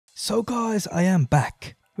So guys, I am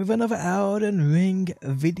back with another Elden Ring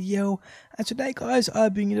video, and today guys I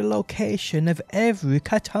bring you the location of every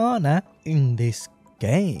katana in this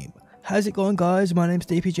game. How's it going guys? My name's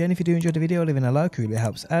DPJ, and if you do enjoy the video, leaving a like really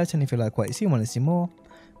helps out, and if you like what you see and want to see more,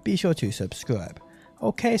 be sure to subscribe.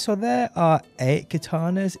 Okay, so there are 8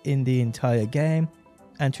 katanas in the entire game,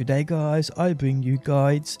 and today guys I bring you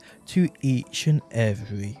guides to each and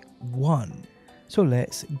every one. So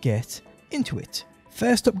let's get into it.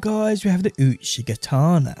 First up guys, we have the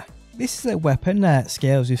Uchigatana. This is a weapon that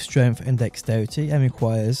scales with strength and dexterity and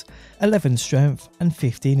requires 11 strength and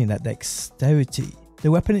 15 in that dexterity. The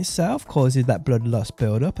weapon itself causes that blood loss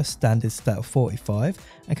build up, a standard stat of 45,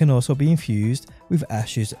 and can also be infused with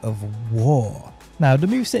Ashes of War. Now the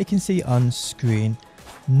moveset you can see on screen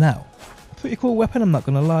now. Pretty cool weapon, I'm not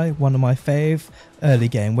gonna lie, one of my fave early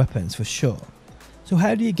game weapons for sure. So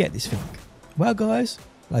how do you get this thing? Well guys,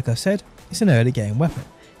 like I said, it's an early game weapon.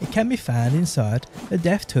 It can be found inside the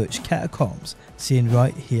Death Touch catacombs, seen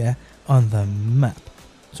right here on the map.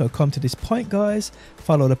 So come to this point guys,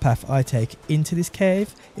 follow the path I take into this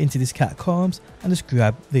cave, into this catacombs, and just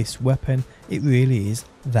grab this weapon. It really is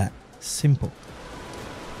that simple.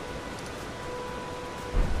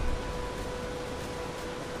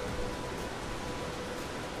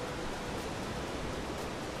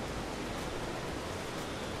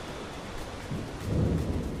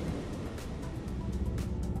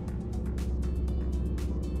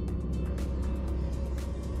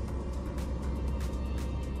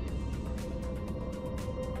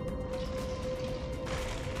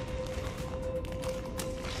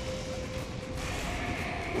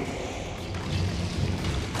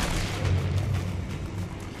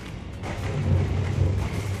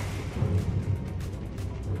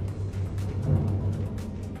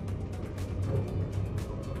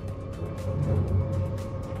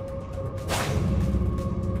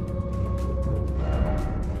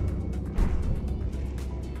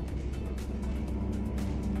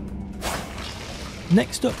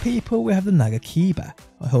 Next up people, we have the Nagakiba.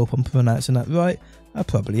 I hope I'm pronouncing that right, I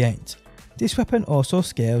probably ain't. This weapon also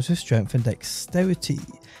scales with strength and dexterity.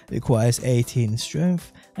 It requires 18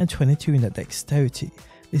 strength and 22 in that dexterity.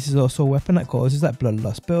 This is also a weapon that causes that blood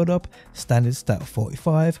loss build up, standard stat of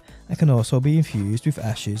 45, and can also be infused with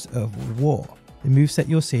Ashes of War. The moveset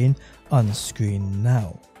you're seeing on screen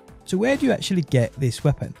now. So where do you actually get this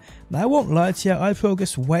weapon? Now I won't lie to you, I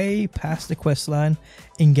progressed way past the questline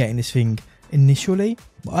in getting this thing initially,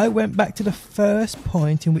 but I went back to the first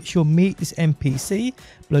point in which you'll meet this NPC,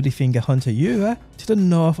 Bloody Finger Hunter Yura, to the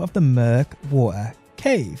north of the Murk Water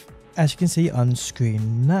Cave, as you can see on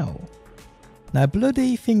screen now. Now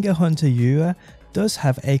Bloody Finger Hunter Yura does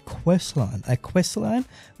have a questline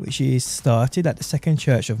which is started at the second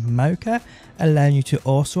church of Mauka, allowing you to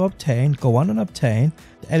also go on and obtain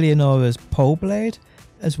the Eleonora's Pole Blade,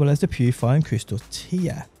 as well as the Purifying Crystal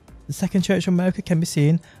Tear. The second church of America can be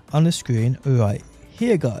seen on the screen right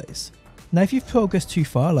here guys. Now if you've progressed too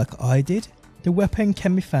far like I did, the weapon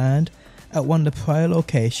can be found at one of the prior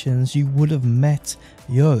locations you would have met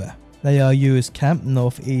Yura. They are Yura's camp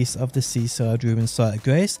northeast of the seaside ruin site of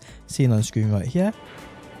Grace, seen on screen right here.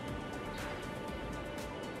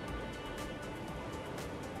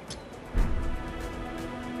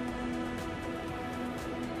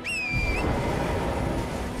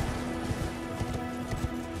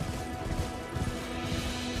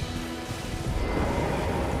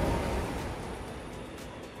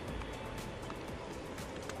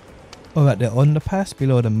 Or at the underpass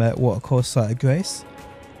below the Murk Watercourse site of Grace.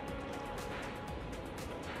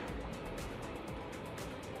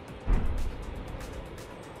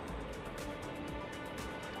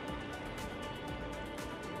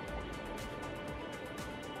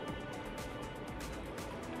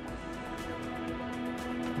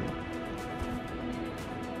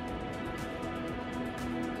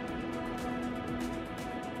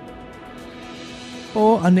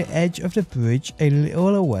 Or on the edge of the bridge a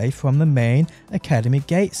little away from the main Academy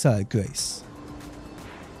gate side of Grace.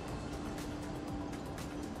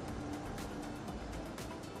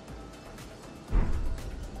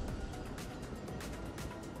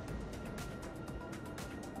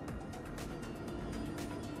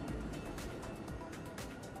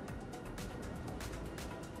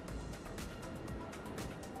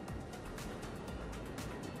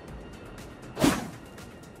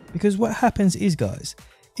 Because what happens is guys,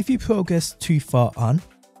 if you progress too far on,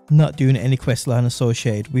 not doing any questline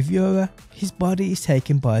associated with Yura, his body is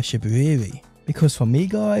taken by a Shibariri. Because for me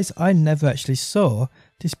guys, I never actually saw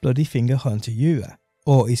this Bloody Finger Hunter Yura,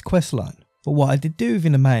 or his questline. But what I did do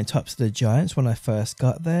within the mountaintops of the giants when I first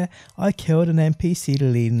got there, I killed an NPC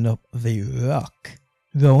leading up the rock.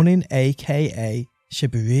 Ronin aka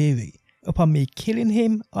Shibariri. Upon me killing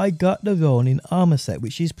him, I got the Ronin armor set,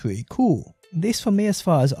 which is pretty cool. This for me, as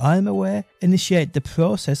far as I'm aware, initiated the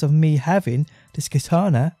process of me having this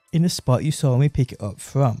katana in the spot you saw me pick it up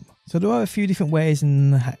from. So there are a few different ways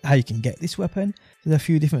in how you can get this weapon. There's a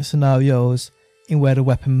few different scenarios in where the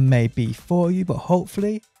weapon may be for you, but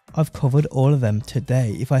hopefully I've covered all of them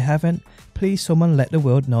today. If I haven't, please someone let the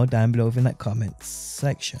world know down below in that comment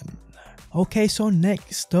section. Okay, so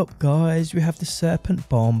next up guys, we have the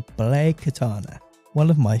Serpentbone Blade Katana. One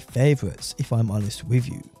of my favourites, if I'm honest with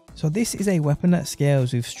you. So this is a weapon that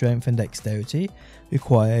scales with strength and dexterity,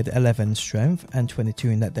 required 11 strength and 22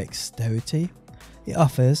 in that dexterity. It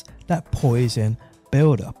offers that poison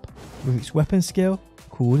build up with its weapon skill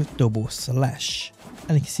called Double Slash,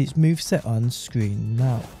 and you can see its moveset on screen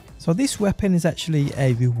now. So this weapon is actually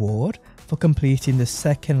a reward for completing the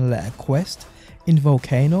second letter quest in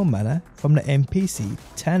Volcano Manor from the NPC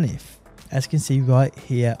Tanith, as you can see right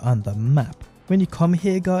here on the map. When you come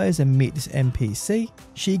here guys and meet this NPC,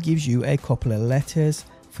 she gives you a couple of letters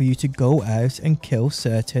for you to go out and kill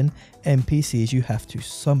certain NPCs you have to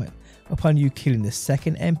summon. Upon you killing the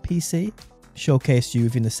second NPC, showcase you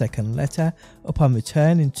within the second letter, upon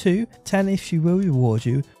returning to Tanith, she will reward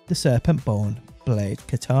you the Serpentbone Blade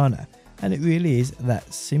Katana, and it really is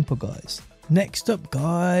that simple guys. Next up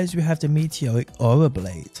guys, we have the Meteoric Aura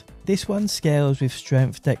Blade. This one scales with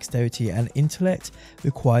strength, dexterity and intellect.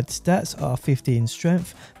 Required stats are 15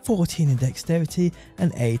 strength, 14 in dexterity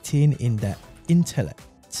and 18 in that intellect.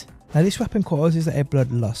 Now this weapon causes a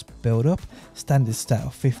blood loss build up, standard stat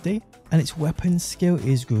of 50, and its weapon skill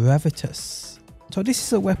is Gravitas. So this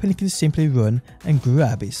is a weapon you can simply run and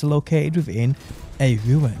grab. It's located within a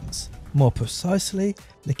ruins, more precisely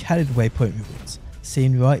the Khalid Waypoint ruins,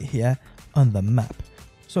 seen right here on the map.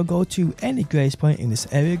 So go to any grace point in this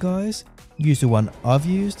area guys, use the one I've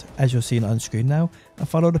used as you're seeing on screen now, and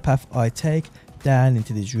follow the path I take down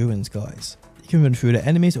into these ruins guys. You can run through the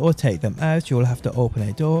enemies or take them out. You'll have to open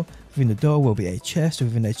a door. Within the door will be a chest,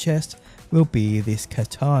 within the chest will be this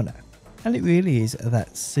katana, and it really is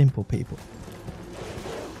that simple people.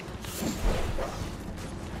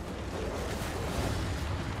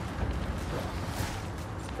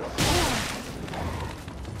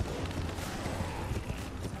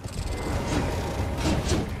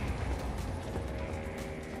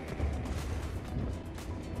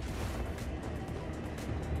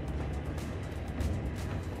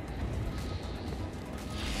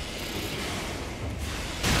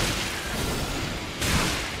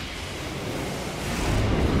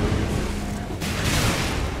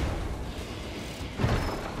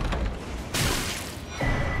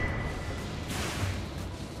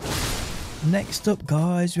 Next up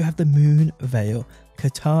guys, we have the Moonveil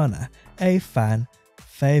Katana, a fan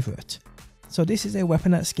favourite. So this is a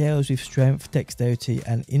weapon that scales with strength, dexterity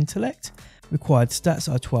and intellect. Required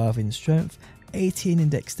stats are 12 in strength, 18 in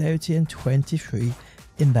dexterity and 23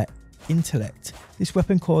 in that intellect. This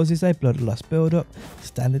weapon causes a blood loss build up,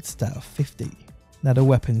 standard stat of 50. Now the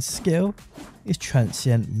weapon's skill is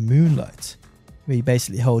Transient Moonlight, where you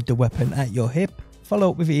basically hold the weapon at your hip, follow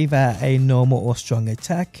up with either a normal or strong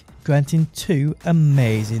attack, granting 2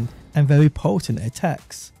 amazing and very potent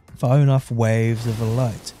attacks, firing off waves of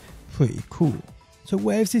light. Pretty cool. So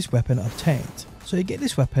where is this weapon obtained? So you get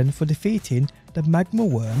this weapon for defeating the magma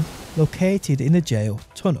worm located in the jail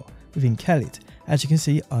tunnel within Khalid, as you can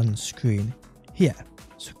see on screen here.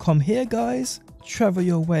 So come here guys, travel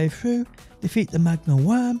your way through, defeat the magma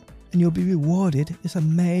worm, and you'll be rewarded this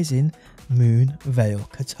amazing Moonveil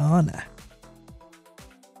Katana.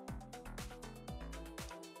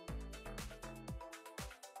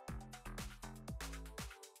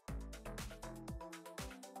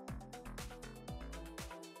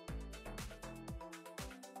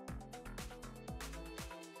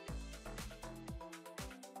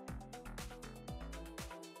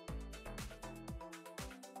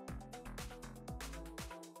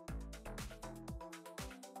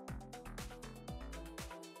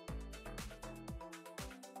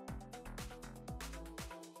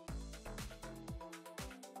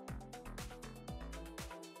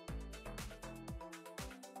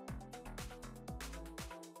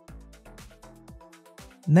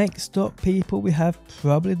 Next up people, we have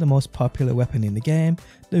probably the most popular weapon in the game,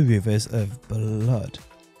 the Rivers of Blood.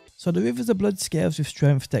 So the Rivers of Blood scales with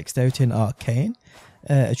strength, dexterity and arcane.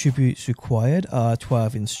 Attributes required are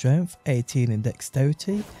 12 in strength, 18 in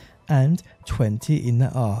dexterity and 20 in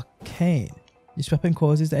the arcane. This weapon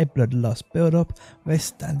causes a blood loss build up with a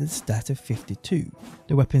standard stat of 52.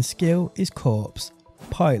 The weapon skill is Corpse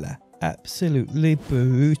Piler, Absolutely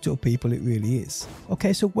brutal, people, it really is.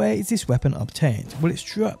 Okay, so where is this weapon obtained? Well, it's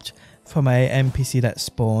dropped from a NPC that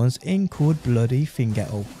spawns in called Bloody Finger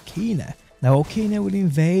Okina. Now Okina will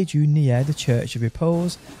invade you near the Church of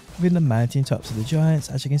Repose within the mountain tops of the giants,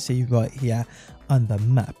 as you can see right here on the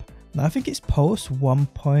map. Now I think it's post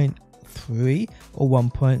 1.3 or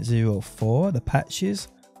 1.04, the patches.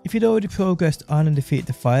 If you'd already progressed on and defeated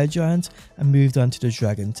the fire giant and moved on to the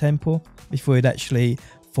dragon temple before you'd actually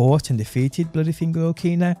fought and defeated Bloody Finger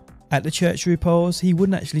Okina at the Church of Repose, he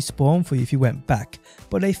wouldn't actually spawn for you if you went back,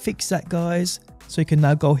 but they fixed that, guys, so you can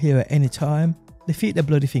now go here at any time, defeat the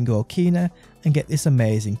Bloody Finger Okina and get this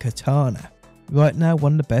amazing katana. Right now,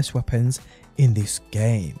 one of the best weapons in this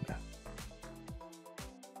game.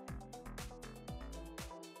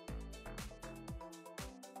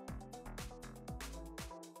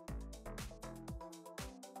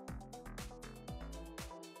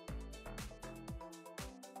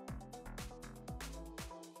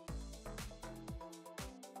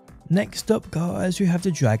 Next up, guys, we have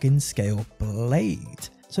the Dragonscale Blade.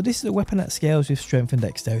 So this is a weapon that scales with strength and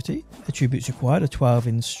dexterity. Attributes required are 12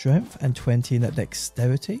 in strength and 20 in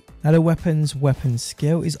dexterity. Now the weapon's weapon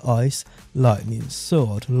skill is Ice Lightning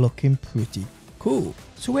Sword, looking pretty cool.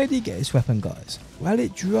 So where do you get this weapon, guys? Well,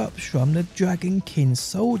 it drops from the Dragon King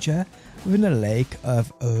soldier within the Lake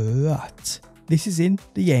of Rot. This is in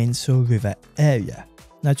the Yainsel River area.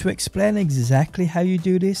 Now to explain exactly how you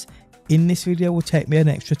do this in this video will take me an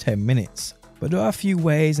extra 10 minutes. But there are a few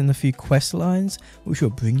ways and a few quest lines which will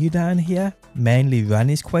bring you down here, mainly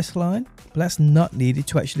Rani's quest line, but that's not needed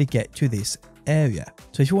to actually get to this area.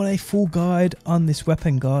 So if you want a full guide on this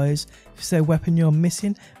weapon, guys, if it's a weapon you're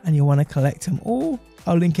missing and you want to collect them all,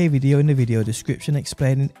 I'll link a video in the video description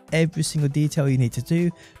explaining every single detail you need to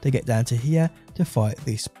do to get down to here to fight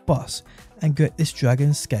this boss and get this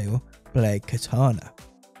Dragonscale Blade Katana,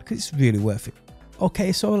 because it's really worth it.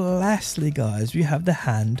 Okay, so lastly, guys, we have the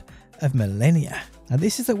Hand of Malenia. Now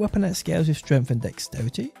this is a weapon that scales with strength and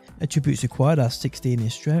dexterity. Attributes required are 16 in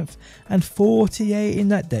strength and 48 in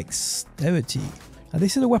that dexterity. Now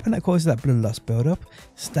this is a weapon that causes that blood loss build up.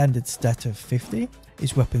 Standard stat of 50.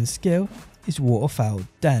 Its weapon skill is Waterfowl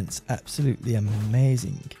Dance. Absolutely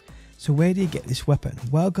amazing. So where do you get this weapon?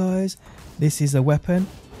 Well, guys, this is a weapon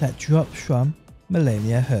that drops from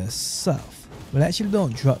Malenia herself. Well, actually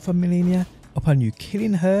don't drop from Malenia. Upon you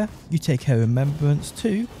killing her, you take her remembrance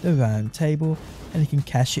to the round table and you can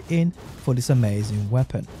cash it in for this amazing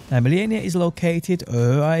weapon. Now Malenia is located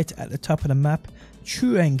right at the top of the map,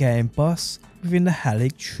 true endgame boss within the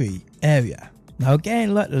Halig Tree area. Now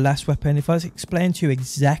again, like the last weapon, if I was to explain to you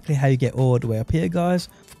exactly how you get all the way up here, guys,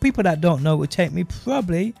 for people that don't know, it would take me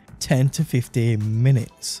probably 10 to 15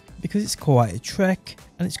 minutes because it's quite a trek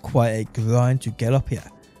and it's quite a grind to get up here.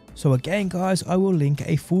 So again, guys, I will link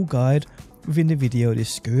a full guide within the video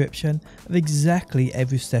description of exactly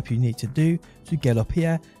every step you need to do to get up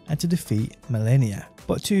here and to defeat Malenia.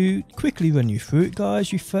 But to quickly run you through it,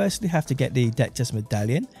 guys, you firstly have to get the Dectus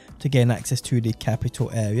Medallion to gain access to the capital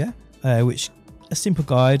area, which a simple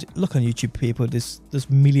guide, look on YouTube, people, there's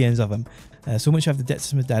millions of them. So once you have the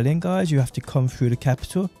Dectus Medallion, guys, you have to come through the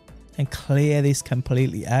capital and clear this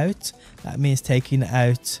completely out. That means taking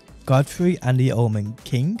out Godfrey and the Omen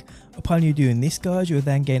King. Upon you doing this, guys, you'll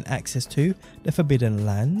then gain access to the Forbidden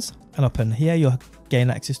Lands, and upon here you'll gain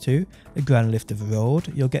access to the Grand Lift of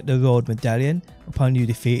Road. You'll get the Road Medallion upon you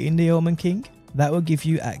defeating the Omen King. That will give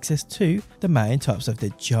you access to the mountaintops of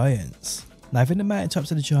the giants. Now within the mountaintops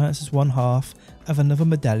of the giants is one half of another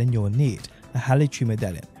medallion you'll need, the Halig Tree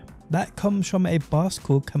Medallion. That comes from a boss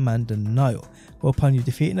called Commander Nile. Well, upon you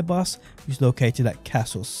defeating the boss, who's located at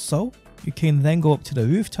Castle Sol, you can then go up to the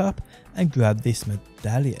rooftop and grab this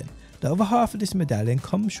medallion. The other half of this medallion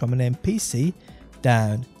comes from an NPC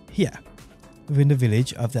down here within the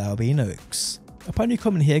village of the Albinoaks. Upon you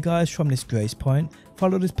coming here, guys, from this grace point,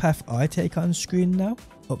 follow this path I take on screen now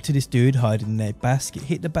up to this dude hiding in a basket.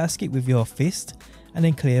 Hit the basket with your fist and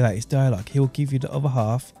then clear out his dialogue. He will give you the other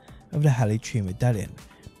half of the Halig Tree Medallion.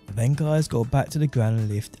 Then, guys, go back to the Grand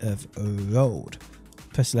Lift of Road.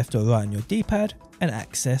 Press left or right on your D-pad and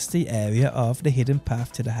access the area of the hidden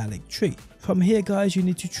path to the Halig Tree. From here, guys, you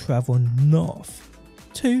need to travel north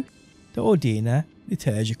to the Ordina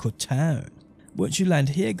Liturgical Town. Once you land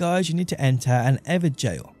here, guys, you need to enter an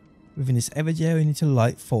Everjail. Within this Everjail, you need to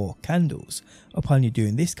light 4 candles. Upon you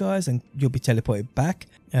doing this, guys, and you'll be teleported back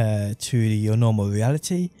to your normal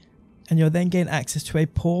reality, and you'll then gain access to a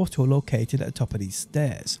portal located at the top of these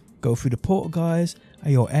stairs. Go through the portal, guys,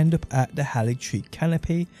 and you'll end up at the Halig Tree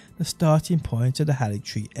Canopy, the starting point of the Halig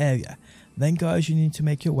Tree area. Then, guys, you need to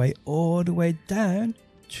make your way all the way down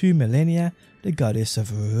to Malenia, the goddess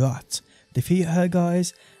of rot. Defeat her,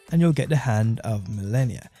 guys, and you'll get the hand of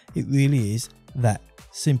Malenia. It really is that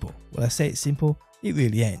simple. Well, I say it's simple, it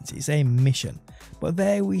really ain't. It's a mission. But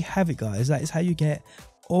there we have it, guys. That is how you get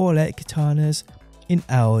all 8 katanas in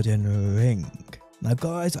Elden Ring. Now,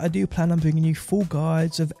 guys, I do plan on bringing you full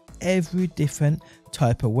guides of every different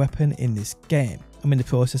type of weapon in this game. I'm in the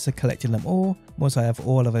process of collecting them all. Once I have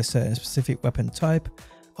all of a certain specific weapon type,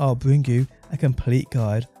 I'll bring you a complete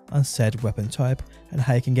guide on said weapon type and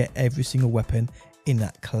how you can get every single weapon in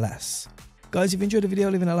that class. Guys, if you enjoyed the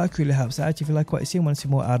video, leaving a like really helps out. If you like what you see and want to see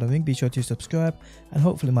more Elden Ring, be sure to subscribe, and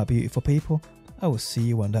hopefully, my beautiful people, I will see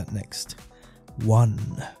you on that next one.